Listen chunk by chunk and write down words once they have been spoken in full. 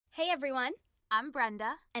Hey everyone, I'm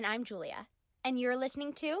Brenda. and I'm Julia, and you're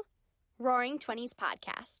listening to Roaring Twenties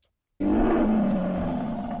Podcast.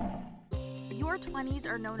 Your 20s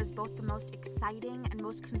are known as both the most exciting and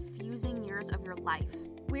most confusing years of your life.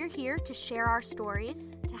 We're here to share our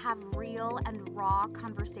stories, to have real and raw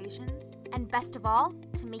conversations, and best of all,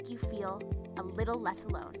 to make you feel a little less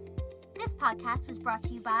alone. This podcast was brought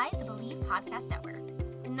to you by the Believe Podcast Network,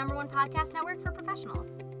 the #1 podcast network for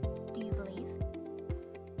professionals. Do you believe?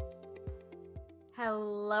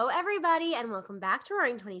 Hello, everybody, and welcome back to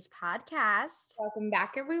Roaring Twenties Podcast. Welcome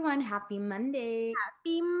back, everyone. Happy Monday.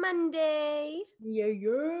 Happy Monday.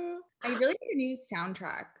 Yeah. I really need a new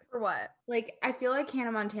soundtrack. For what? Like, I feel like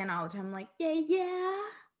Hannah Montana all the time. I'm like, yeah.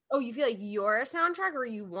 Oh, you feel like you're a soundtrack or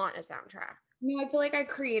you want a soundtrack? No, I feel like I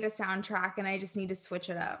create a soundtrack and I just need to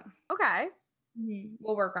switch it up. Okay.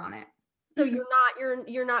 We'll work on it. So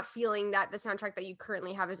you're not feeling that the soundtrack that you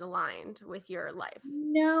currently have is aligned with your life?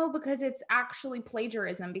 No, because it's actually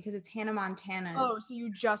plagiarism because it's Hannah Montana's. Oh, so you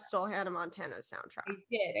just stole Hannah Montana's soundtrack.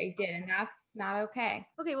 I did, and that's not okay.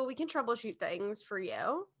 Okay, well, we can troubleshoot things for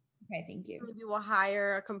you. Okay, thank you. Maybe we'll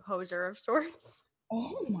hire a composer of sorts.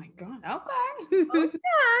 Oh my God, okay. Okay.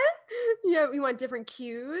 Yeah, we want different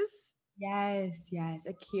cues. Yes,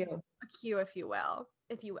 a cue. A cue, if you will.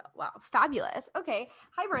 Wow, fabulous. Okay.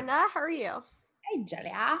 Hi, Brenda. How are you? Hey,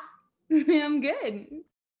 Julia. I'm good.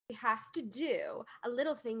 We have to do a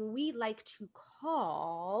little thing we like to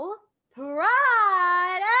call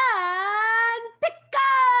Pride and Pickle.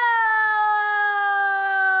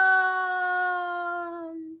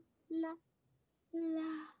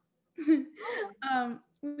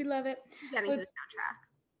 We love it. Getting to the soundtrack.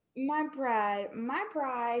 My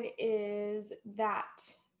pride is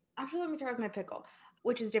that. Actually, let me start with my pickle,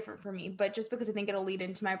 which is different for me, but just because I think it'll lead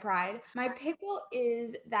into my pride. My pickle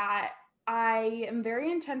is that I am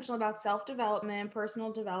very intentional about self-development,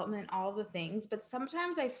 personal development, all the things, but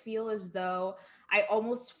sometimes I feel as though I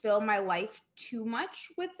almost fill my life too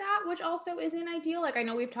much with that, which also isn't ideal. Like, I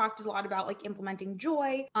know we've talked a lot about like implementing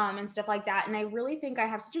joy and stuff like that. And I really think I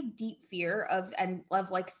have such a deep fear of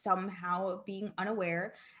like somehow being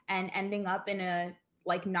unaware and ending up in a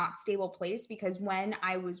like not stable place, because when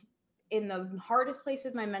I was in the hardest place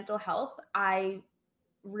with my mental health, I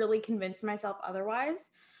really convinced myself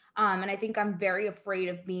otherwise. And I think I'm very afraid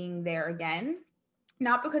of being there again.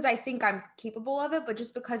 Not because I think I'm capable of it, but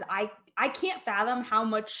just because I can't fathom how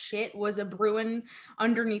much shit was a brewing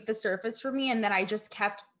underneath the surface for me, and that I just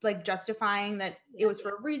kept like justifying that it was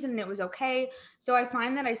for a reason and it was okay. So I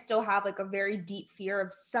find that I still have like a very deep fear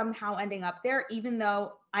of somehow ending up there, even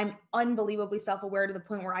though I'm unbelievably self-aware to the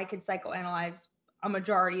point where I could psychoanalyze a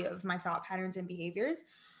majority of my thought patterns and behaviors.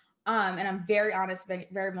 And I'm very honest,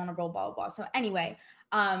 very vulnerable, blah, blah, blah. So anyway,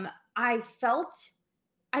 I've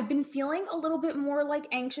been feeling a little bit more like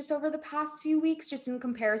anxious over the past few weeks, just in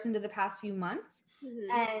comparison to the past few months.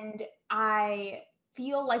 And I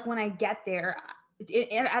feel like when I get there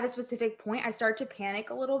at a specific point, I start to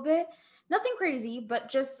panic a little bit. Nothing crazy, but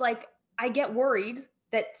just like I get worried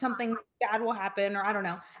that something bad will happen, or I don't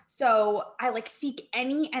know. So I like seek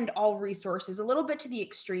any and all resources a little bit to the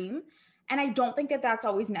extreme. And I don't think that that's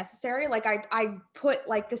always necessary. Like I put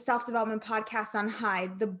like the self-development podcasts on high,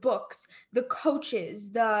 the books, the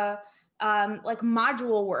coaches, the like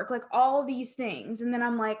module work, like all these things. And then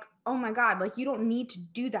I'm like, oh my God, like you don't need to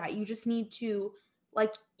do that. You just need to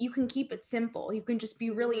like, you can keep it simple. You can just be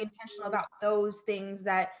really intentional about those things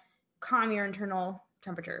that calm your internal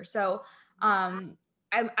temperature. So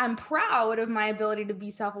I'm proud of my ability to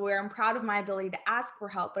be self-aware. I'm proud of my ability to ask for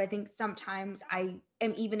help, but I think sometimes I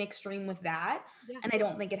am even extreme with that. Yeah. And I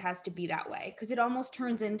don't think it has to be that way, because it almost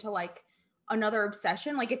turns into like another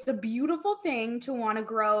obsession. Like, it's a beautiful thing to want to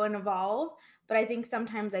grow and evolve, but I think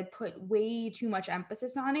sometimes I put way too much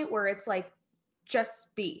emphasis on it, where it's like,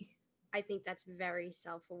 just be. I think that's very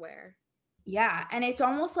self-aware. Yeah. And it's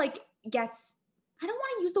almost like I don't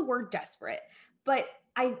want to use the word desperate, but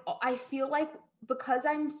I feel like because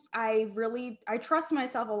I trust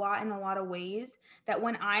myself a lot in a lot of ways, that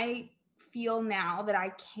when I feel now that I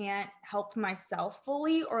can't help myself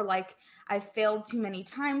fully, or like I've failed too many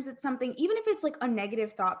times at something, even if it's like a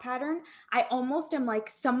negative thought pattern, I almost am like,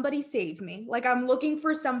 somebody save me. Like I'm looking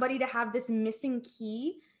for somebody to have this missing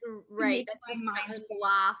key. Right. That's just gonna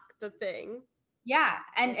unlock the thing. Yeah.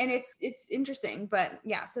 And it's interesting, but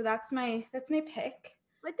yeah, so that's my pick.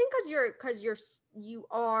 I think because you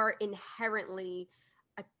are inherently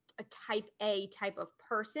a type A type of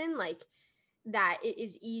person, like that it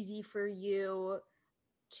is easy for you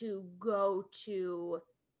to go to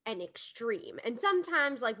an extreme. And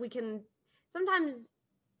sometimes like sometimes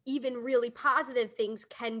even really positive things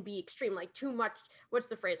can be extreme. Like too much, what's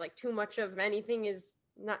the phrase? Like too much of anything is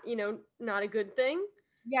not, not a good thing.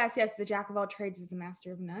 Yes, the jack of all trades is the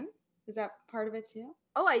master of none. Is that part of it too?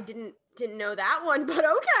 Oh, I didn't know that one, but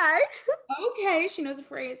okay. Okay, she knows a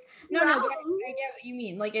phrase. No, but I get what you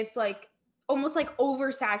mean. Like it's like almost like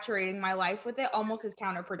oversaturating my life with it almost is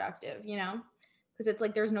counterproductive, because it's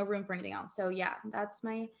like there's no room for anything else. So yeah, that's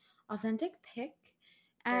my authentic pick.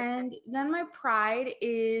 And then my pride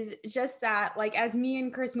is just that, like, as me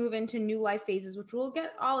and Chris move into new life phases, which we'll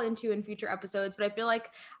get all into in future episodes, but I feel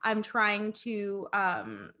like I'm trying to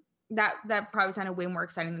that probably sounded way more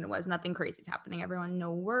exciting than it was. Nothing crazy is happening, everyone,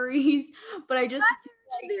 no worries. But I just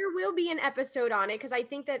there will be an episode on it, because I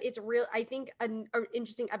think that it's real. I think an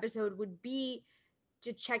interesting episode would be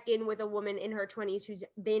to check in with a woman in her 20s who's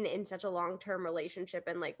been in such a long-term relationship,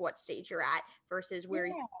 and like what stage you're at versus where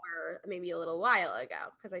you were maybe a little while ago,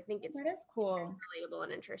 because I think it's that is cool, relatable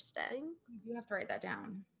and interesting. You have to write that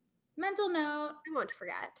down. Mental note. I won't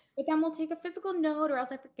forget. But then we'll take a physical note or else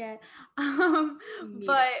I forget.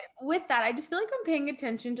 But with that, I just feel like I'm paying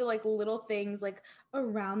attention to like little things like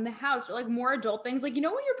around the house or like more adult things. Like, when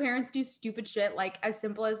your parents do stupid shit, like as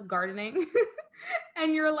simple as gardening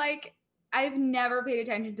and you're like, I've never paid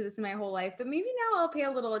attention to this in my whole life, but maybe now I'll pay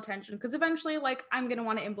a little attention because eventually like I'm going to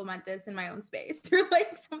want to implement this in my own space or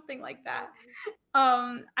like something like that.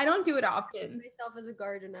 I don't do it often. Myself as a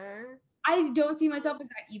gardener. I don't see myself as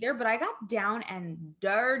that either, but I got down and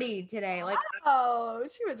dirty today. Like,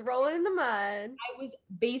 she was rolling in the mud. I was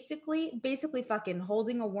basically fucking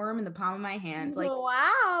holding a worm in the palm of my hand. Like,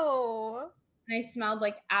 wow. And I smelled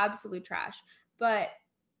like absolute trash. But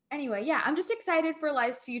anyway, yeah, I'm just excited for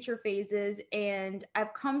life's future phases. And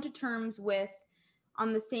I've come to terms with,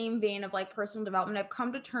 on the same vein of like personal development, I've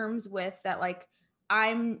come to terms with that, like,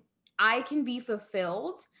 I can be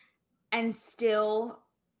fulfilled and still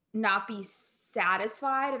not be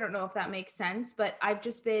satisfied. I don't know if that makes sense, but I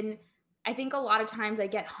think a lot of times I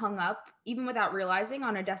get hung up, even without realizing,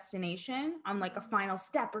 on a destination, on like a final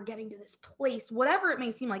step or getting to this place, whatever it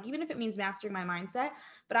may seem like, even if it means mastering my mindset.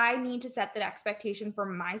 But I need to set that expectation for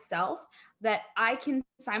myself that I can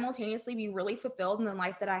simultaneously be really fulfilled in the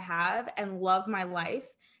life that I have and love my life,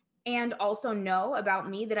 and also know about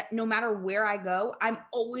me that no matter where I go, I'm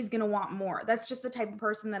always going to want more. That's just the type of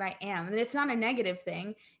person that I am. And it's not a negative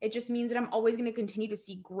thing. It just means that I'm always going to continue to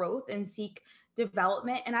seek growth and seek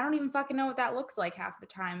development. And I don't even fucking know what that looks like half the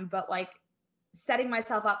time, but like setting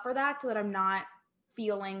myself up for that so that I'm not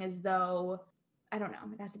feeling as though, I don't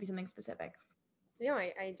know, it has to be something specific. No,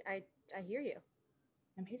 I hear you.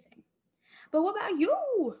 Amazing. But what about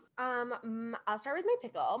you? I'll start with my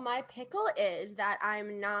pickle. My pickle is that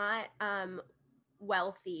I'm not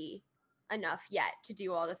wealthy enough yet to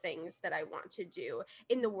do all the things that I want to do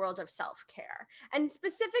in the world of self-care. And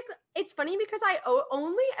specifically, it's funny because I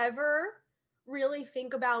only ever really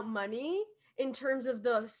think about money in terms of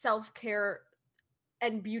the self-care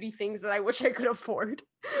and beauty things that I wish I could afford,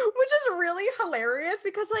 which is really hilarious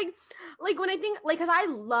because like when I think, like, cause I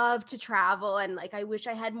love to travel and like, I wish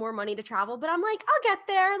I had more money to travel, but I'm like, I'll get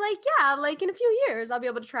there. Like, yeah, like in a few years I'll be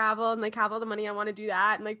able to travel and like have all the money I want to do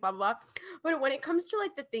that and like blah, blah, blah. But when it comes to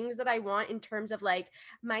like the things that I want in terms of like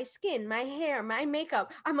my skin, my hair, my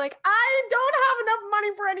makeup, I'm like, I don't have enough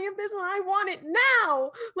money for any of this and I want it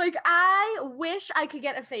now. Like, I wish I could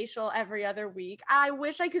get a facial every other week. I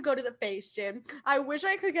wish I could go to the face gym. I wish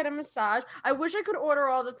I could get a massage. I wish I could order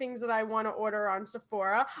all the things that I want to order on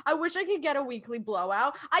Sephora. I wish I could get a weekly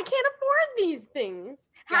blowout. I can't afford these things.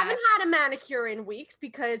 Yeah. Haven't had a manicure in weeks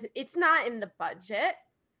because it's not in the budget.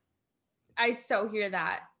 I so hear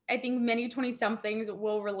that. I think many 20-somethings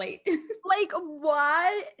will relate. Like,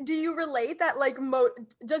 why do you relate that? Like,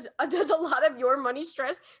 does a lot of your money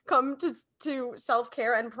stress come to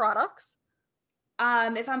self-care and products?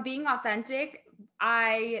 If I'm being authentic,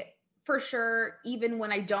 I for sure, even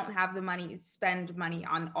when I don't have the money, spend money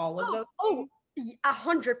on all of those. Oh,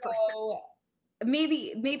 100%. So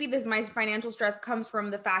maybe this my financial stress comes from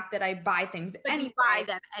the fact that I buy things and you buy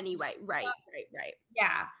them anyway. Right.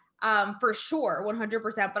 Yeah. For sure,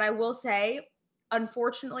 100%. But I will say,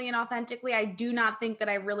 unfortunately and authentically, I do not think that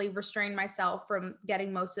I really restrain myself from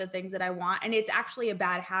getting most of the things that I want, and it's actually a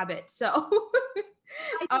bad habit. So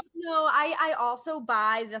I just know I also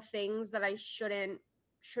buy the things that I shouldn't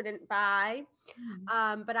buy,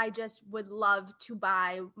 but I just would love to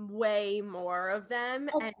buy way more of them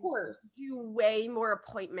and do way more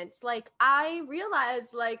appointments. Like, I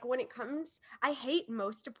realize, like, when it comes, I hate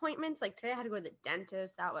most appointments. Like, today I had to go to the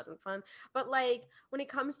dentist. That wasn't fun. But like, when it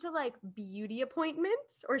comes to like beauty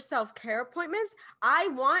appointments or self-care appointments, I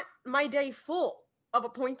want my day full of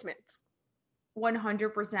appointments.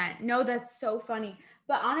 100%. No, that's so funny.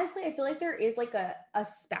 But honestly, I feel like there is like a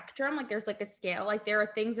spectrum. Like there's like a scale. Like there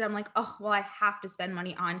are things that I'm like, oh, well, I have to spend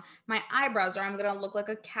money on my eyebrows or I'm going to look like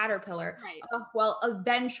a caterpillar. Right. Oh, well,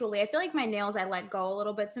 eventually, I feel like my nails, I let go a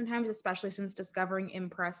little bit sometimes, especially since discovering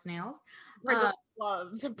Impress nails. I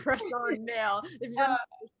love to press on nail. If you're not on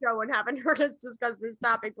the show and haven't heard us discuss this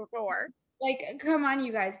topic before. Like, come on,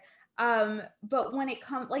 you guys. But when it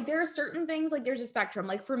comes, like, there are certain things, like, there's a spectrum.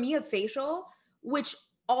 Like, for me, a facial, which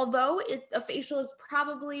although a facial is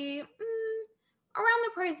probably around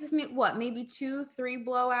the price of maybe 2-3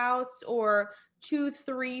 blowouts or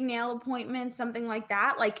 2-3 nail appointments, something like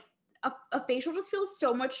that. Like, a facial just feels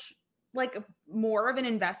so much like more of an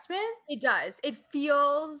investment. It does. It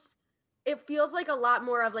feels like a lot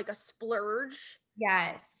more of like a splurge.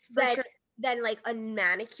 Yes, for sure. Than like a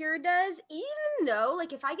manicure does, even though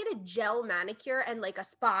like if I get a gel manicure and like a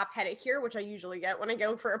spa pedicure, which I usually get when I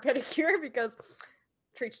go for a pedicure because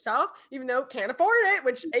treat yourself, even though can't afford it,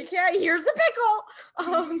 which aka here's the pickle.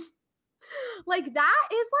 Like that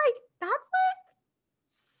is like, that's like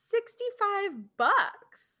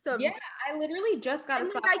 $65. Yeah, I literally just got I a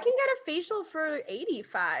spa. I can get a facial for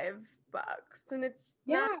 $85 and it's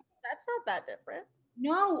that's not that different.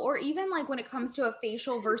 No, or even like when it comes to a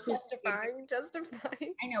facial versus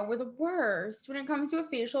justifying. I know we're the worst when it comes to a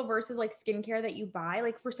facial versus like skincare that you buy.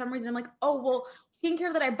 Like for some reason, I'm like, oh well,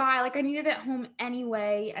 skincare that I buy, like I need it at home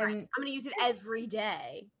anyway, and right. I'm gonna use it every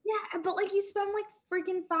day. Yeah, but like you spend like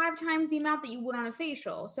freaking 5 times the amount that you would on a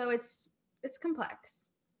facial, so it's complex.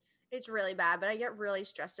 It's really bad, but I get really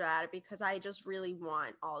stressed about it because I just really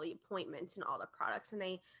want all the appointments and all the products, and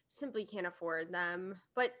I simply can't afford them.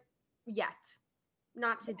 But yet.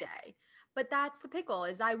 Not today. But that's the pickle,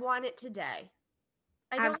 is I want it today.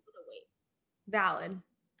 I don't want to wait. Valid.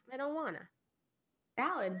 I don't want to.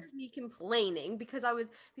 Valid. Me complaining because I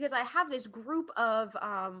have this group of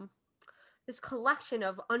this collection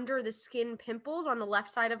of under the skin pimples on the left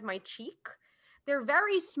side of my cheek. They're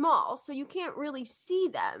very small, so you can't really see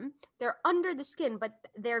them. They're under the skin, but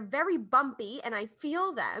they're very bumpy, and I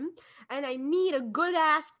feel them, and I need a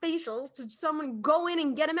good-ass facial to someone go in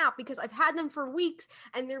and get them out because I've had them for weeks,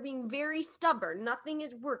 and they're being very stubborn. Nothing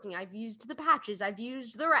is working. I've used the patches. I've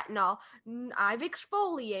used the retinol. I've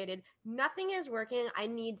exfoliated. Nothing is working. I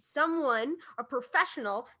need someone, a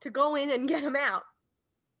professional, to go in and get them out.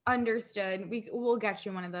 Understood. We'll get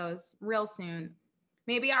you one of those real soon.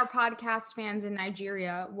 Maybe our podcast fans in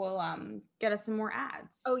Nigeria will get us some more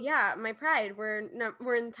ads. Oh yeah, my pride. We're in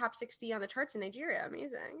the top 60 on the charts in Nigeria.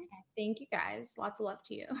 Amazing. Thank you guys. Lots of love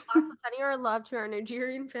to you. Lots of sending our love to our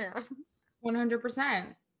Nigerian fans.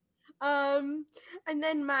 100%. And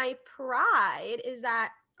then my pride is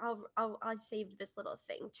that I saved this little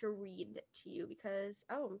thing to read to you because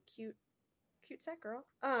cute set, girl.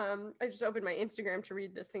 I just opened my Instagram to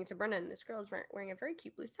read this thing to Brenna, and this girl is wearing a very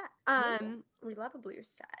cute blue set. We love a blue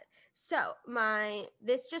set. So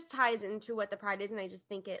this just ties into what the pride is, and I just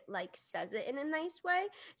think it like says it in a nice way.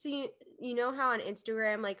 So you know how on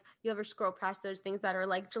Instagram, like you ever scroll past those things that are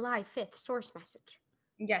like July 5th source message.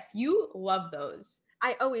 Yes, you love those.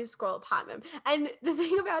 I always scroll upon them. And the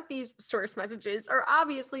thing about these source messages are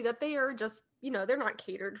obviously that they are just, they're not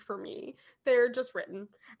catered for me. They're just written.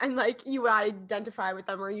 And like you identify with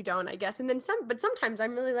them or you don't, I guess. And then but sometimes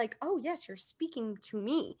I'm really like, oh yes, you're speaking to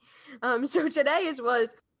me. So today's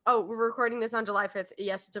was, we're recording this on July 5th.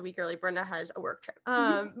 Yes, it's a week early. Brenda has a work trip.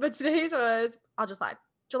 But today's was, I'll just lie.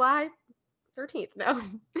 July 13th. No,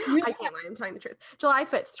 I can't lie. I'm telling the truth. July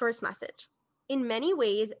 5th, source message. In many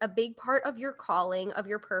ways, a big part of your calling, of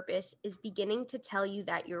your purpose, is beginning to tell you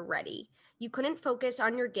that you're ready. You couldn't focus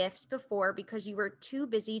on your gifts before because you were too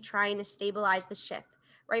busy trying to stabilize the ship.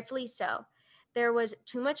 Rightfully so. There was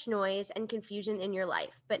too much noise and confusion in your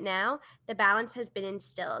life, but now the balance has been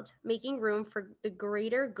instilled, making room for the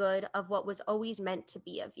greater good of what was always meant to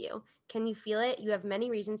be of you. Can you feel it? You have many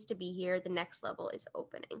reasons to be here. The next level is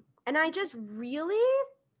opening. And I just really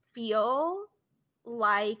feel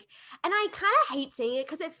like, and I kind of hate saying it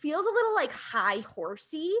because it feels a little like high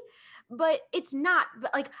horsey, but it's not.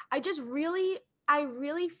 But like I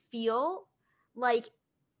really feel like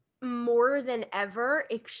more than ever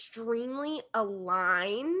extremely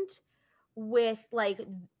aligned with like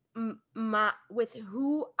with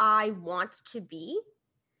who I want to be,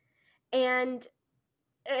 and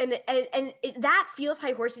that feels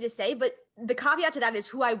high horsey to say, but the caveat to that is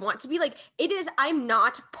who I want to be. Like it is, I'm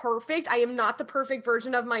not perfect. I am not the perfect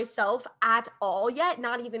version of myself at all yet,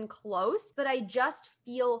 not even close, but I just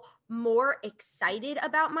feel more excited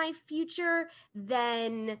about my future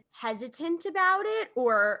than hesitant about it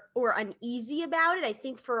or uneasy about it. I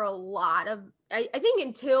think for a lot of I think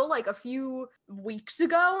until like a few weeks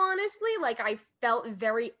ago, honestly, like I felt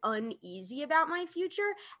very uneasy about my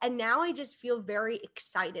future. And now I just feel very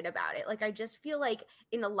excited about it. Like I just feel like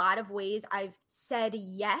in a lot of ways I've said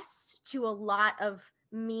yes to a lot of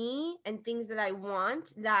me and things that I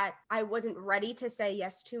want that I wasn't ready to say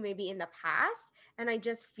yes to maybe in the past. And I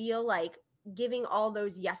just feel like giving all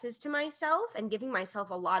those yeses to myself and giving myself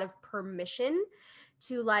a lot of permission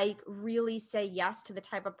to like really say yes to the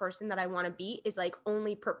type of person that I want to be is like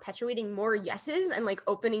only perpetuating more yeses and like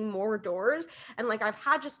opening more doors. And like I've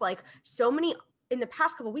had just like so many in the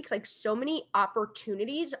past couple weeks, like so many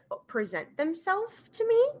opportunities present themselves to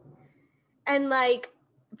me. And like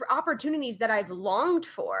opportunities that I've longed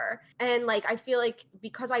for. And like I feel like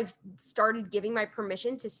because I've started giving my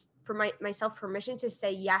permission to myself permission to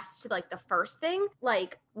say yes to like the first thing,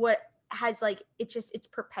 like what has like it's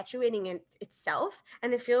perpetuating itself,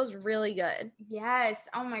 and it feels really good. Yes.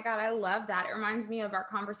 Oh my God, I love that. It reminds me of our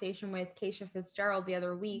conversation with Keisha Fitzgerald the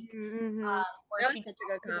other week, where That she was such a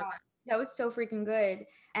good comment. that was so freaking good.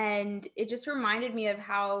 And it just reminded me of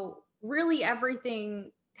how really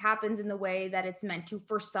everything happens in the way that it's meant to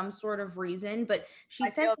for some sort of reason. But she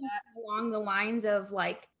said something along the lines of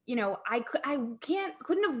like, you know, I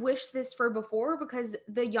couldn't have wished this for before because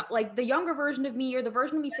the younger version of me or the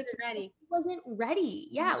version of me wasn't ready.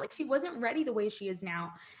 Yeah. Like she wasn't ready the way she is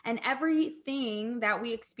now. And everything that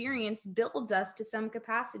we experience builds us to some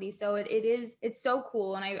capacity. So it's so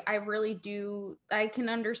cool. And I really do, I can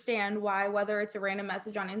understand why, whether it's a random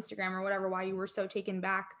message on Instagram or whatever, why you were so taken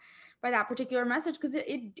back by that particular message, because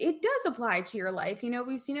it does apply to your life. You know,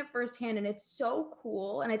 we've seen it firsthand and it's so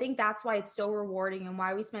cool. And I think that's why it's so rewarding and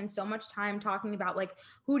why we spend so much time talking about like,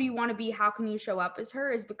 who do you want to be? How can you show up as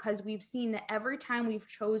her? Is because we've seen that every time we've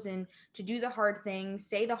chosen to do the hard thing,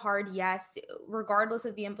 say the hard yes, regardless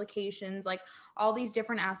of the implications, like all these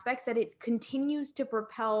different aspects, that it continues to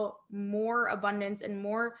propel more abundance and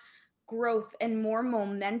more growth and more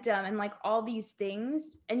momentum and like all these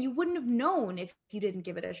things. And you wouldn't have known if you didn't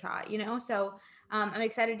give it a shot, you know? So I'm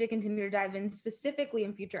excited to continue to dive in specifically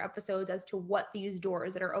in future episodes as to what these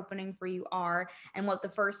doors that are opening for you are and what the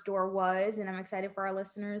first door was. And I'm excited for our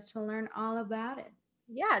listeners to learn all about it.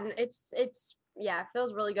 Yeah. And it's yeah, it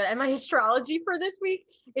feels really good. And my astrology for this week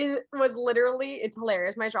was literally, it's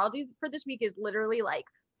hilarious. My astrology for this week is literally like,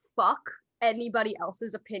 fuck anybody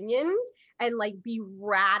else's opinions and like be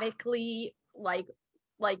radically like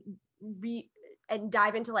be and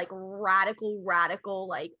dive into like radical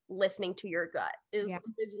like listening to your gut is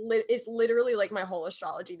literally like my whole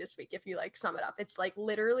astrology this week. If you like sum it up, it's like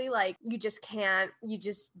literally like you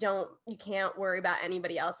can't worry about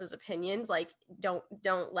anybody else's opinions. Like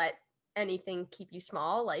don't let anything keep you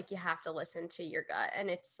small. Like you have to listen to your gut. And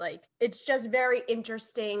it's like it's just very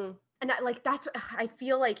interesting. And I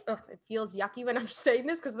feel like it feels yucky when I'm saying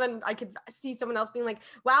this, because then I could see someone else being like,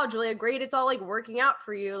 wow, Julia, great, it's all like working out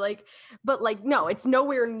for you. Like, but like, no, it's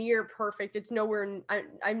nowhere near perfect. It's nowhere,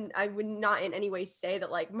 I would not in any way say that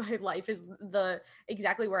like my life is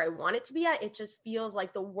exactly where I want it to be at. It just feels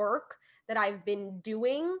like the work that I've been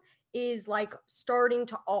doing is like starting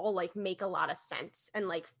to all like make a lot of sense, and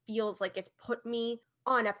like feels like it's put me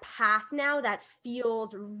on a path now that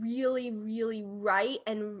feels really, really right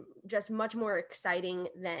and just much more exciting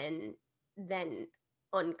than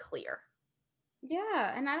unclear.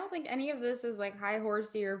 Yeah. And I don't think any of this is like high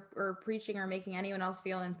horsey or preaching or making anyone else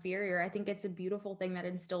feel inferior. I think it's a beautiful thing that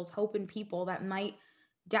instills hope in people that might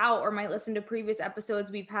doubt or might listen to previous episodes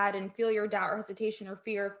we've had and feel your doubt or hesitation or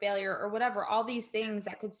fear of failure or whatever, all these things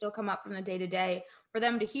that could still come up from the day to day, for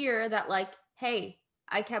them to hear that like, hey,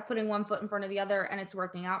 I kept putting one foot in front of the other and it's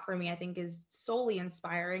working out for me, I think is solely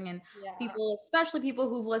inspiring. And people, especially people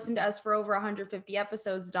who've listened to us for over 150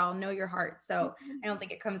 episodes, doll, know your heart. So I don't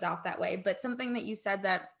think it comes out that way. But something that you said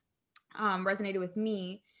that resonated with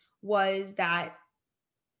me was that,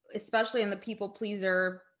 especially in the people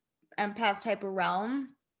pleaser empath type of realm,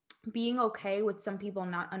 being okay with some people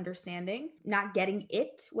not understanding, not getting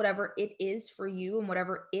it, whatever it is for you and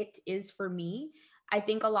whatever it is for me. I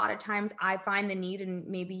think a lot of times I find the need, and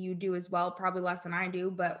maybe you do as well, probably less than I do,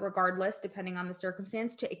 but regardless, depending on the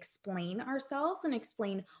circumstance, to explain ourselves and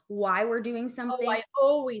explain why we're doing something. Oh, I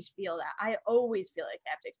always feel that. I always feel like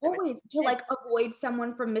I have to explain. Always to like avoid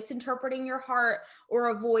someone from misinterpreting your heart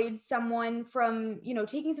or avoid someone from, you know,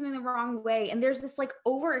 taking something the wrong way. And there's this like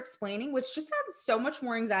over explaining, which just adds so much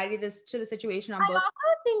more anxiety to the situation on both. I also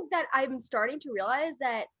think that I'm starting to realize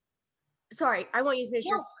that, sorry, I want you to finish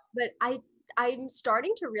your, but I'm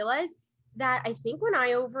starting to realize that I think when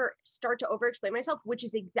I start to over-explain myself, which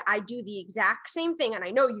is I do the exact same thing, and I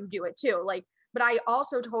know you do it too, like, but I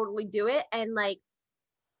also totally do it. And like,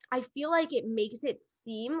 I feel like it makes it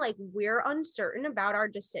seem like we're uncertain about our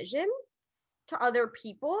decision to other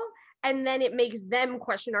people, and then it makes them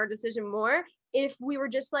question our decision more if we were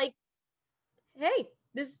just like, hey,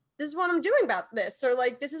 this is what I'm doing about this, or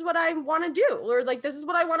like this is what I want to do, or like this is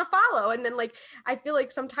what I want to follow. And then like I feel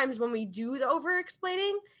like sometimes when we do the over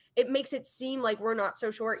explaining, it makes it seem like we're not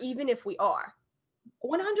so sure, even if we are.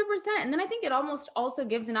 100%. And then I think it almost also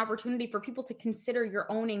gives an opportunity for people to consider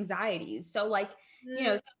your own anxieties. So like, you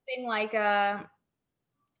know, something like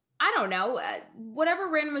I don't know,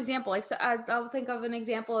 whatever random example. Like, so I'll think of an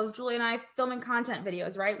example of Julia and I filming content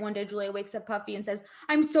videos, right? One day Julia wakes up puffy and says,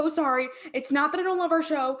 I'm so sorry. It's not that I don't love our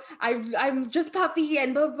show. I'm just puffy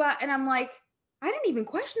and blah, blah, blah. And I'm like, I didn't even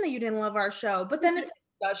question that you didn't love our show. But then it's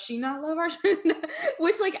like, does she not love our show?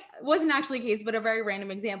 Which like wasn't actually the case, but a very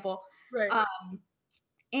random example. Right.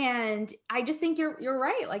 And I just think you're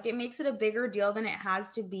right. Like it makes it a bigger deal than it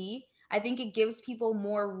has to be. I think it gives people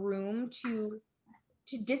more room to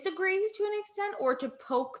disagree to an extent, or to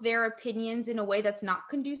poke their opinions in a way that's not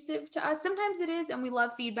conducive to us. Sometimes it is, and we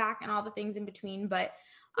love feedback and all the things in between. But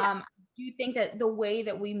I do think that the way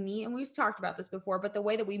that we meet, and we've talked about this before, but the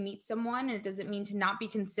way that we meet someone, and it doesn't mean to not be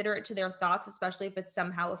considerate to their thoughts, especially if it's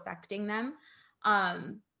somehow affecting them.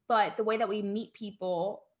 But the way that we meet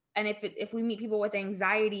people, and if we meet people with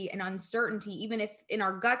anxiety and uncertainty, even if in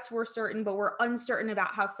our guts we're certain, but we're uncertain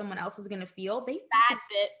about how someone else is going to feel, That's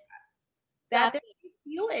it. That they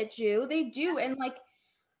feel it, Ju. They do. And like,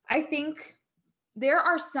 I think there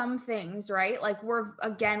are some things, right? Like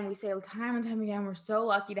we say time and time again, we're so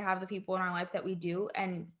lucky to have the people in our life that we do.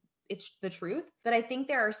 And it's the truth. But I think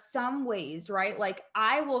there are some ways, right? Like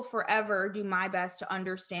I will forever do my best to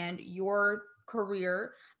understand your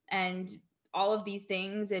career and all of these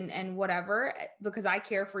things and whatever, because I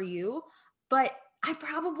care for you, but I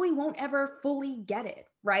probably won't ever fully get it,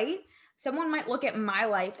 right? Someone might look at my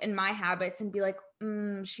life and my habits and be like,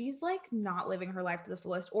 she's like not living her life to the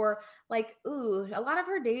fullest, or like, ooh, a lot of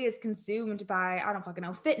her day is consumed by, I don't fucking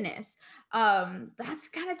know, fitness. That's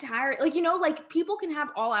kind of tired. Like, you know, like people can have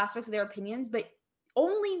all aspects of their opinions, but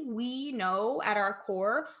only we know at our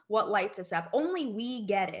core what lights us up. Only we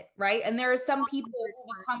get it, right? And there are some people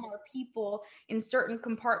who become our people in certain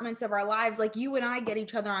compartments of our lives. Like you and I get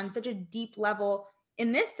each other on such a deep level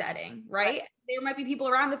in this setting, right? There might be people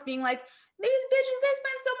around us being like, these bitches, they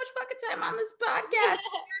spend so much fucking time on this podcast.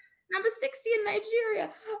 Number 60 in Nigeria.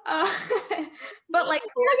 But like,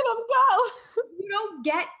 look at them go. You don't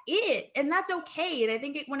get it. And that's okay. And I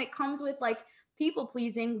think when it comes with like people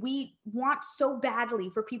pleasing, we want so badly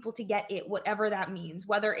for people to get it, whatever that means,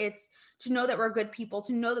 whether it's to know that we're good people,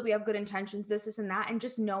 to know that we have good intentions, this and that. And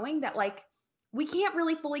just knowing that like, we can't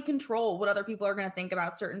really fully control what other people are going to think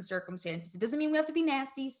about certain circumstances. It doesn't mean we have to be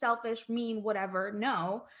nasty, selfish, mean, whatever.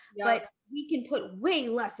 No, but we can put way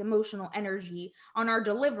less emotional energy on our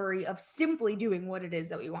delivery of simply doing what it is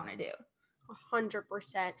that we want to do.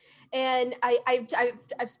 100%. And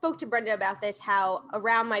I've spoke to Brenda about this, how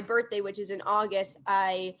around my birthday, which is in August,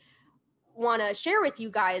 I want to share with you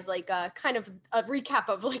guys like a kind of a recap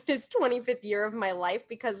of like this 25th year of my life,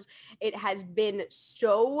 because it has been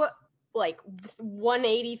so like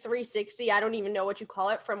 180, 360. I don't even know what you call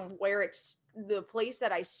it, from where it's the place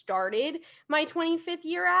that I started my 25th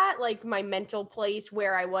year at, like my mental place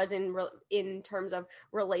where I was in terms of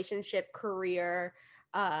relationship, career,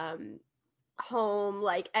 home,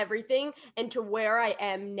 like everything, and to where I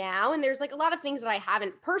am now. And there's like a lot of things that I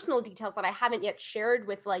haven't, personal details that I haven't yet shared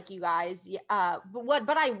with like you guys,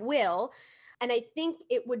 but I will. And I think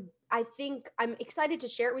I'm excited to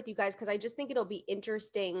share it with you guys, because I just think it'll be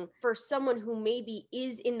interesting for someone who maybe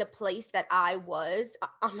is in the place that I was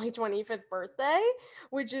on my 25th birthday,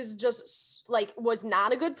 which is just like, was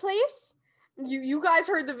not a good place. You guys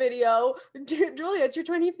heard the video. Julia, it's your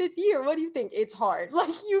 25th year. What do you think? It's hard.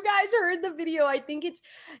 Like, you guys heard the video. I think it's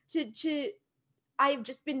I've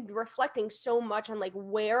just been reflecting so much on like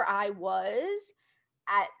where I was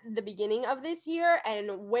at the beginning of this year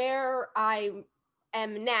and where I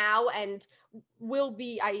am now, and will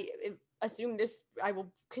be, I assume I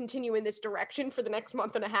will continue in this direction for the next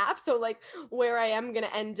month and a half. So like where I am going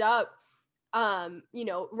to end up,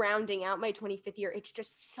 rounding out my 25th year, it's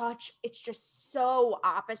just so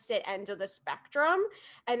opposite end of the spectrum.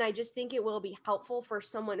 And I just think it will be helpful for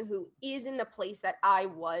someone who is in the place that I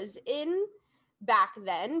was in back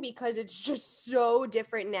then, because it's just so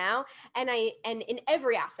different now. And in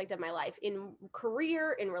every aspect of my life, in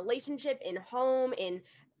career, in relationship, in home, in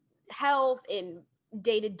health, in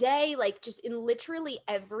day to day, like just in literally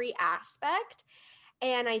every aspect.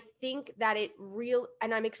 And I think that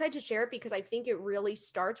and I'm excited to share it because I think it really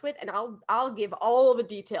starts with, and I'll give all the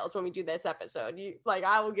details when we do this episode.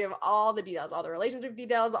 I will give all the details, all the relationship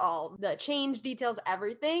details, all the change details,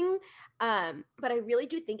 everything. But I really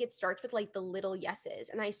do think it starts with like the little yeses.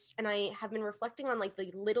 And I have been reflecting on like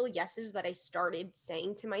the little yeses that I started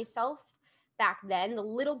saying to myself back then, the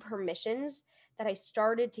little permissions that I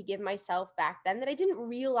started to give myself back then that I didn't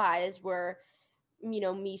realize were,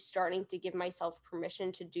 me starting to give myself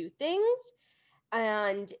permission to do things.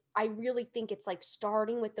 And I really think it's like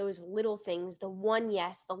starting with those little things, the one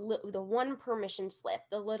yes, the one permission slip,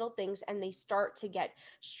 the little things, and they start to get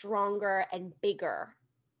stronger and bigger,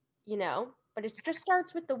 but it just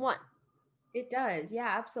starts with the one. It does. Yeah,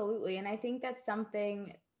 absolutely. And I think that's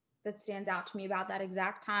something that stands out to me about that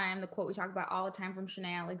exact time. The quote we talk about all the time from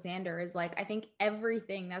Shanae Alexander is like, I think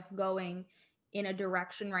everything that's going in a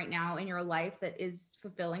direction right now in your life that is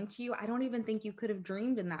fulfilling to you, I don't even think you could have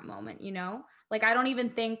dreamed in that moment, Like, I don't even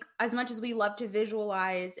think, as much as we love to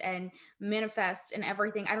visualize and manifest and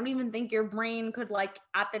everything, I don't even think your brain could, like,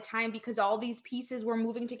 at the time, because all these pieces were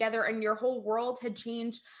moving together and your whole world had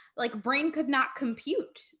changed, like, brain could not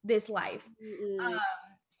compute this life.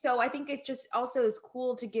 So I think it just also is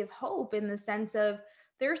cool to give hope in the sense of,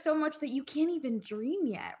 there's so much that you can't even dream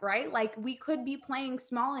yet, right? Like, we could be playing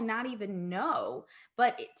small and not even know,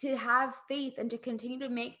 but to have faith and to continue to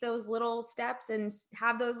make those little steps and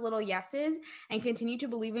have those little yeses and continue to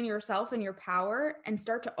believe in yourself and your power and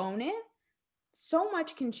start to own it, so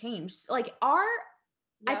much can change. Like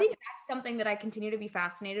I think that's something that I continue to be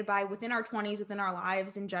fascinated by within our 20s, within our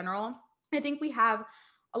lives in general. I think we have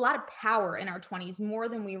a lot of power in our 20s, more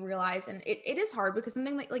than we realize. And it is hard because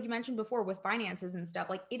something like you mentioned before with finances and stuff,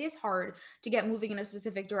 like, it is hard to get moving in a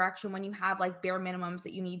specific direction when you have like bare minimums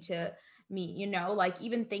that you need to meet, like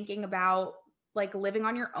even thinking about like living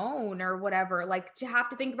on your own or whatever, like to have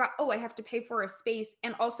to think about, I have to pay for a space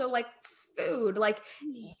and also like food, like,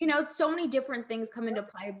 so many different things come into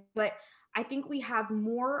play. But I think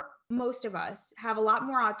most of us have a lot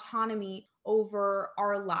more autonomy over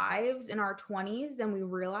our lives in our 20s than we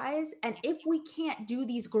realize. And if we can't do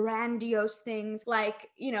these grandiose things like,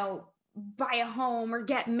 buy a home or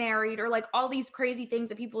get married or like all these crazy things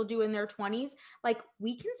that people do in their 20s, like,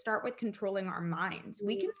 we can start with controlling our minds.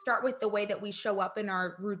 We can start with the way that we show up in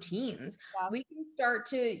our routines. We can start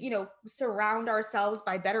to, surround ourselves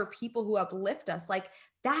by better people who uplift us. Like,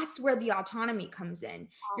 that's where the autonomy comes in.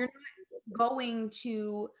 You're not going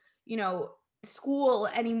to, school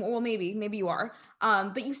anymore. Well, maybe you are,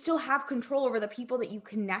 but you still have control over the people that you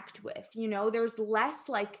connect with. There's less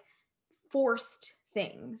like forced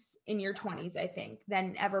things in your 20s, I think,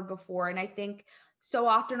 than ever before. And I think so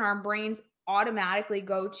often our brains automatically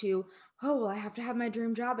go to, I have to have my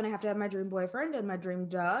dream job and I have to have my dream boyfriend and my dream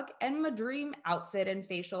dog and my dream outfit and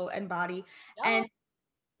facial and body.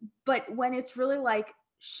 But when it's really like,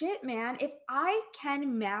 shit, man, if I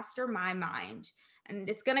can master my mind, and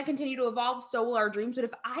it's going to continue to evolve, so will our dreams. But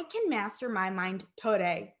if I can master my mind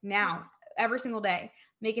today, now, every single day,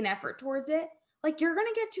 make an effort towards it, like, you're going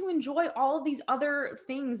to get to enjoy all of these other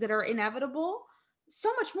things that are inevitable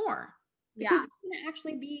so much more. Because it's going to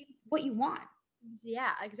actually be what you want.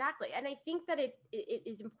 Yeah, exactly. And I think that it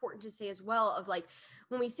is important to say as well of like,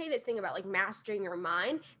 when we say this thing about like mastering your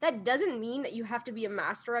mind, that doesn't mean that you have to be a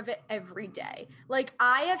master of it every day. Like,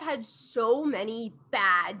 I have had so many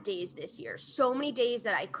bad days this year, so many days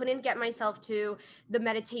that I couldn't get myself to the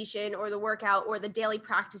meditation or the workout or the daily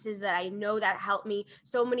practices that I know that help me.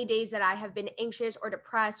 So many days that I have been anxious or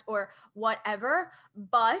depressed or whatever,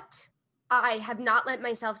 but I have not let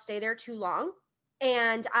myself stay there too long.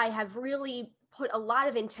 And I have really put a lot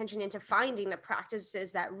of intention into finding the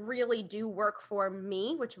practices that really do work for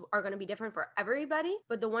me, which are going to be different for everybody,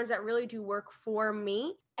 but the ones that really do work for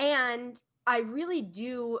me. And I really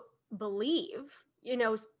do believe,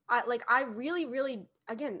 I really, really,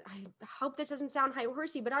 again, I hope this doesn't sound high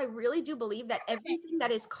horsey, but I really do believe that everything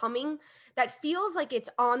that is coming that feels like it's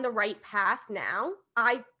on the right path now,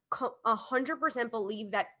 I 100%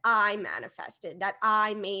 believe that I manifested, that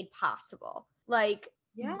I made possible. Like,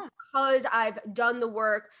 because I've done the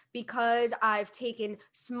work, because I've taken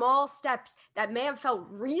small steps that may have felt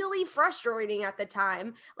really frustrating at the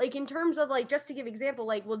time. Like, in terms of like, just to give example,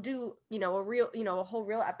 like, we'll do, a whole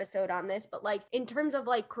real episode on this, but like, in terms of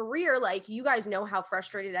like career, like, you guys know how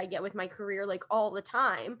frustrated I get with my career, like, all the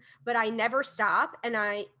time, but I never stop.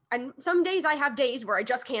 And some days I have days where I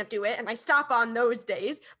just can't do it and I stop on those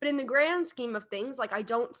days. But in the grand scheme of things, like, I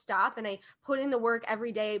don't stop and I put in the work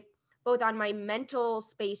every day, both on my mental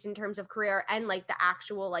space in terms of career and like the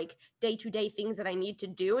actual like day-to-day things that I need to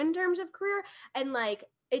do in terms of career. And like,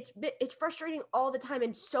 it's frustrating all the time,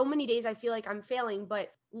 and so many days I feel like I'm failing.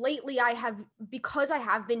 But lately because I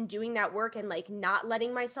have been doing that work and like not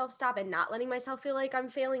letting myself stop and not letting myself feel like I'm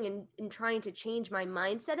failing, and trying to change my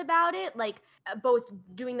mindset about it, like both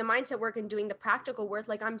doing the mindset work and doing the practical work,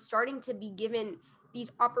 like I'm starting to be given these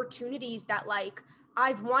opportunities that like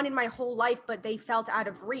I've wanted my whole life, but they felt out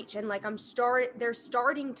of reach. And like they're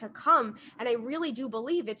starting to come. And I really do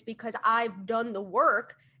believe it's because I've done the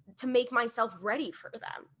work to make myself ready for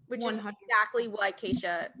them, which 100%. Is exactly what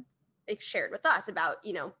Keisha shared with us about,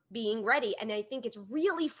 being ready. And I think it's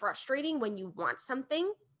really frustrating when you want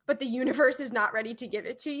something, but the universe is not ready to give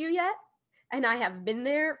it to you yet. And I have been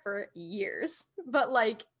there for years, but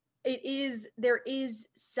like there is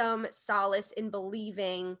some solace in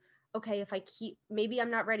believing, okay, if I maybe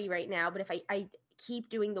I'm not ready right now, but if I keep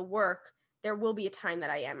doing the work, there will be a time that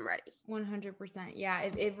I am ready. 100%. Yeah.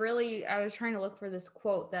 It really, I was trying to look for this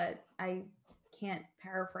quote that I can't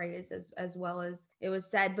paraphrase as well as it was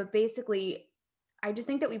said, but basically I just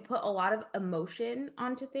think that we put a lot of emotion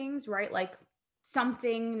onto things, right? Like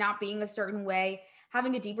something not being a certain way,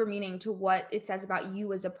 having a deeper meaning to what it says about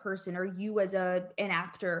you as a person, or you as an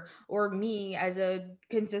actor, or me as a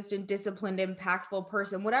consistent, disciplined, impactful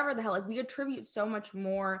person, whatever the hell. Like we attribute so much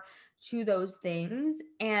more to those things.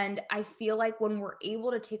 And I feel like when we're able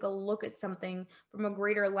to take a look at something from a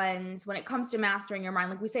greater lens, when it comes to mastering your mind,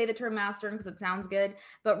 like we say the term mastering because it sounds good,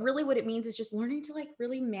 but really what it means is just learning to like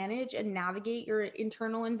really manage and navigate your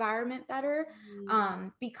internal environment better.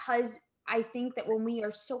 Because I think that when we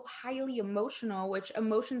are so highly emotional, which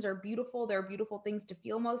emotions are beautiful, they're beautiful things to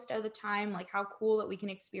feel most of the time, like how cool that we can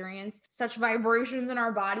experience such vibrations in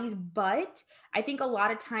our bodies. But I think a lot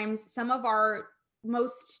of times some of our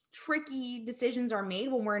most tricky decisions are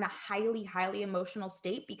made when we're in a highly, highly emotional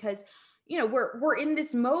state, because, we're in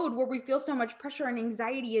this mode where we feel so much pressure and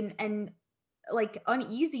anxiety and like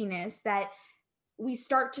uneasiness that we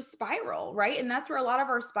start to spiral, right? And that's where a lot of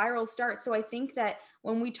our spirals start. So I think that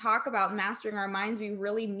when we talk about mastering our minds, we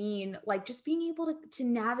really mean like just being able to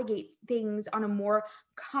navigate things on a more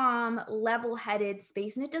calm, level-headed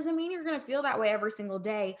space. And it doesn't mean you're going to feel that way every single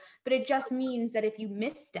day, but it just means that if you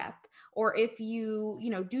misstep, or if you,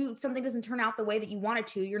 do something doesn't turn out the way that you want it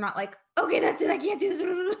to, you're not like, okay, that's it, I can't do this,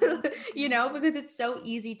 because it's so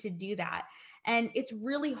easy to do that. And it's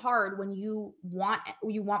really hard when you want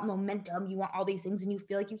momentum, you want all these things, and you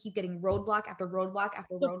feel like you keep getting roadblock after roadblock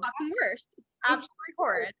after roadblock. Fucking worst. It's absolutely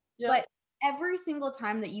horrid. Yep. But every single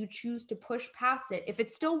time that you choose to push past it, if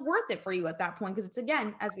it's still worth it for you at that point, because it's,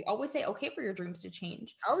 again, as we always say, okay for your dreams to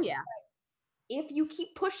change. Oh yeah. If you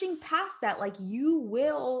keep pushing past that, like you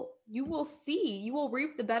will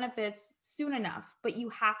reap the benefits soon enough, but you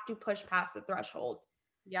have to push past the threshold.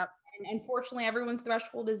 Yep. And unfortunately, everyone's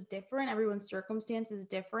threshold is different. Everyone's circumstance is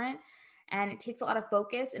different. And it takes a lot of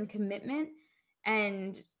focus and commitment.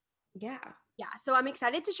 And yeah. So I'm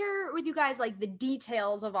excited to share with you guys like the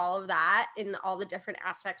details of all of that in all the different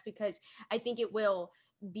aspects, because I think it will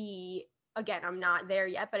be, again, I'm not there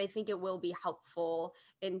yet, but I think it will be helpful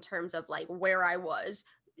in terms of like where I was,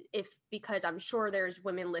 because I'm sure there's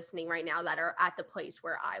women listening right now that are at the place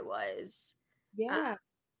where I was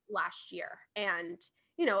last year. And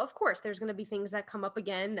of course there's going to be things that come up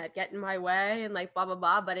again that get in my way and like blah, blah,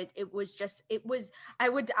 blah. But I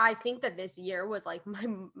think that this year was like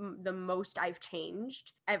the most I've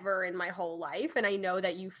changed ever in my whole life. And I know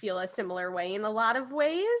that you feel a similar way in a lot of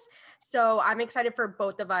ways. So I'm excited for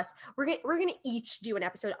both of us. We're going to each do an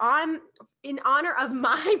episode in honor of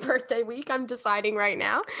my birthday week. I'm deciding right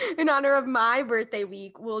now, in honor of my birthday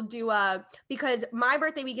week, we'll do because my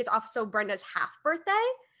birthday week is also Brenda's half birthday.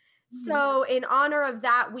 So in honor of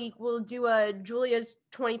that week, we'll do a Julia's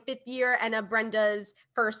 25th year and a Brenda's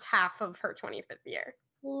first half of her 25th year.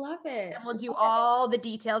 Love it. And we'll do all the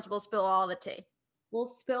details. We'll spill all the tea. We'll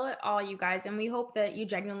spill it all, you guys. And we hope that you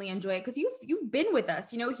genuinely enjoy it, because you've been with us.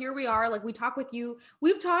 Here we are. Like, we talk with you.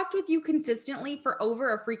 We've talked with you consistently for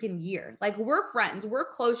over a freaking year. Like, we're friends. We're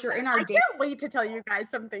close. You're in our day. I can't wait to tell you guys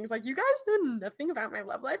some things. Like, you guys know nothing about my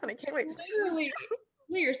love life, and I can't wait to tell you.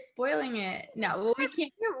 You're spoiling it. No, well, we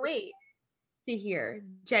can't wait to hear,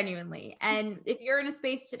 genuinely. And if you're in a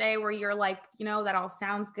space today where you're like, that all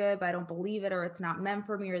sounds good, but I don't believe it, or it's not meant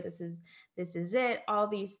for me, or this is it, all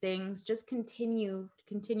these things, just continue.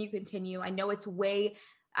 I know it's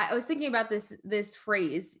I was thinking about this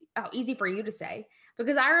phrase, how easy for you to say,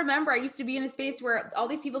 because I remember I used to be in a space where all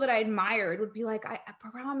these people that I admired would be like, I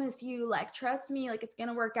promise you, like, trust me, like, it's going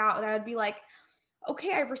to work out. And I would be like,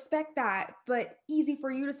 okay, I respect that, but easy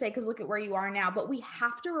for you to say, because look at where you are now. But we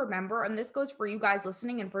have to remember, and this goes for you guys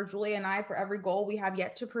listening, and for Julia and I, for every goal we have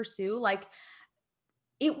yet to pursue, like,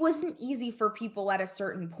 it wasn't easy for people at a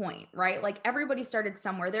certain point, right? Like everybody started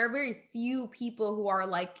somewhere. There are very few people who are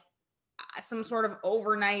like some sort of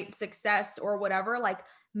overnight success or whatever. Like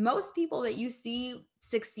most people that you see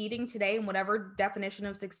succeeding today, in whatever definition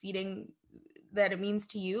of succeeding that it means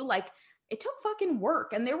to you, like it took fucking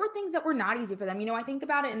work. And there were things that were not easy for them. You know, I think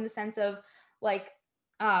about it in the sense of like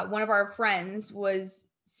one of our friends was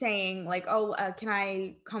saying like, oh, can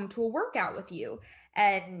I come to a workout with you?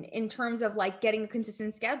 And in terms of like getting a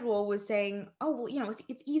consistent schedule was saying, oh, well, you know,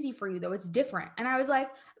 it's easy for you though. It's different. And I was like,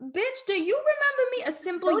 bitch, do you remember me a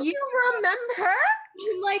simple Don't year? you remember?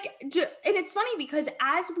 Like, and it's funny because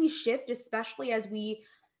as we shift, especially as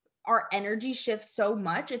our energy shifts so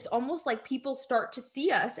much, it's almost like people start to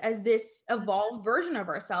see us as this evolved version of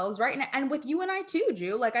ourselves, right? And with you and I too,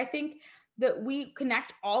 Ju, like I think that we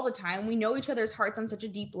connect all the time. We know each other's hearts on such a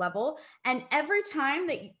deep level. And every time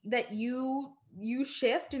that you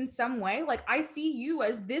shift in some way, like I see you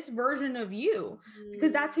as this version of you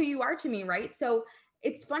because that's who you are to me, right? So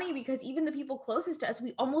it's funny because even the people closest to us,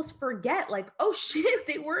 we almost forget like, oh shit,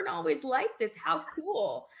 they weren't always like this. How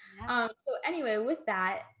cool. Yeah. So anyway, with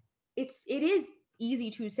that, it is easy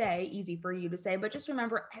to say, easy for you to say, but just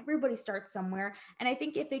remember everybody starts somewhere. And I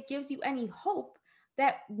think if it gives you any hope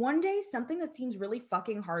that one day something that seems really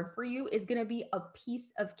fucking hard for you is going to be a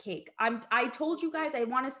piece of cake. I told you guys, I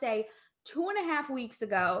want to say 2.5 weeks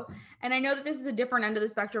ago, and I know that this is a different end of the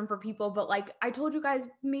spectrum for people, but like I told you guys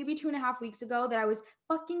maybe 2.5 weeks ago that I was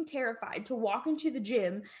fucking terrified to walk into the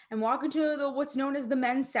gym and walk into the what's known as the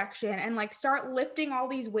men's section and like start lifting all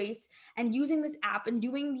these weights and using this app and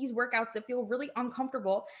doing these workouts that feel really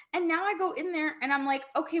uncomfortable. And now I go in there and I'm like,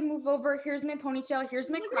 okay, move over. Here's my ponytail.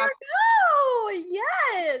 Here's my crop. Oh,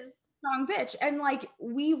 yes. Strong bitch. And like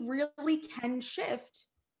we really can shift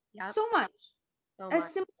so much.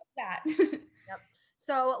 As simple that. Yep.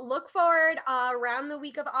 So look forward around the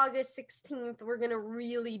week of August 16th. We're going to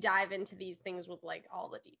really dive into these things with like all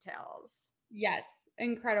the details. Yes.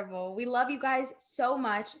 Incredible. We love you guys so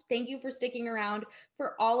much. Thank you for sticking around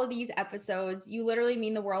for all of these episodes. You literally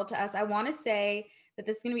mean the world to us. I want to say that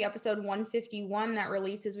this is going to be episode 151 that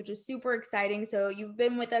releases, which is super exciting. So you've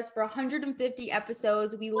been with us for 150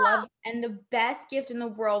 episodes. We love you. And the best gift in the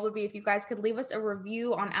world would be if you guys could leave us a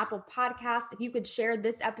review on Apple Podcasts. If you could share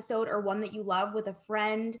this episode or one that you love with a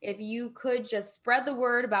friend. If you could just spread the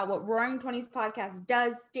word about what Roaring 20s Podcast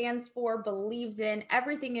does, stands for, believes in,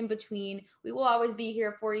 everything in between. We will always be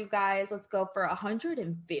here for you guys. Let's go for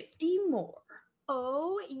 150 more.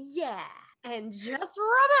 Oh, yeah. And just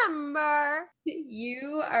remember,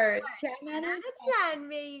 you are 10 out of 10,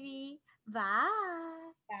 baby. Bye.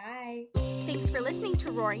 Bye. Thanks for listening to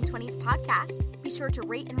Roaring 20s Podcast. Be sure to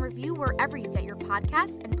rate and review wherever you get your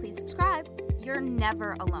podcasts, and please subscribe. You're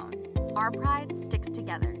never alone. Our pride sticks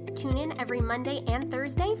together. Tune in every Monday and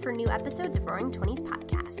Thursday for new episodes of Roaring 20s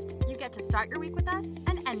Podcast. You get to start your week with us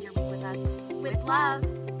and end your week with us. With love,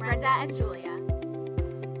 Brenda and Julia.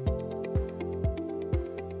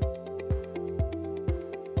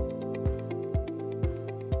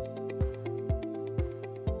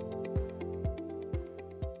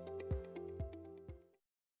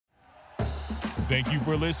 Thank you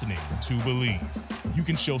for listening to Believe. You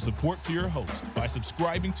can show support to your host by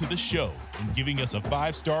subscribing to the show and giving us a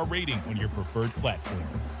 5-star rating on your preferred platform.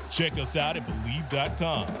 Check us out at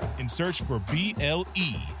Believe.com and search for BLEAV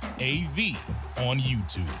on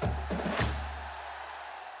YouTube.